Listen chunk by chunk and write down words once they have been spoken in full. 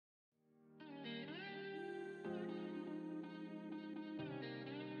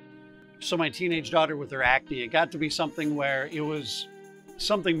So my teenage daughter with her acne, it got to be something where it was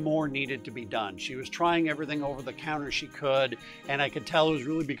something more needed to be done. She was trying everything over the counter she could, and I could tell it was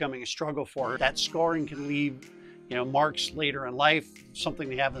really becoming a struggle for her. That scarring can leave, marks later in life, something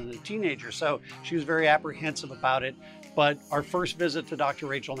they have as a teenager. So she was very apprehensive about it. But our first visit to Dr.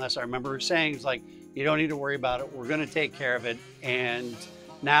 Rachel Ness, I remember her saying, it's like, you don't need to worry about it. We're going to take care of it. And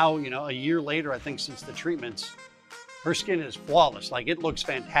now, a year later, I think since the treatments, her skin is flawless. Like, it looks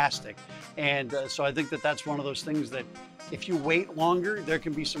fantastic. And so I think that that's one of those things that if you wait longer, there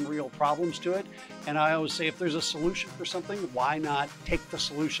can be some real problems to it. And I always say, if there's a solution for something, why not take the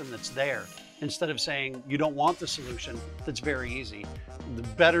solution that's there instead of saying you don't want the solution that's very easy? The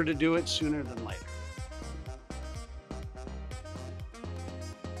better to do it sooner than later.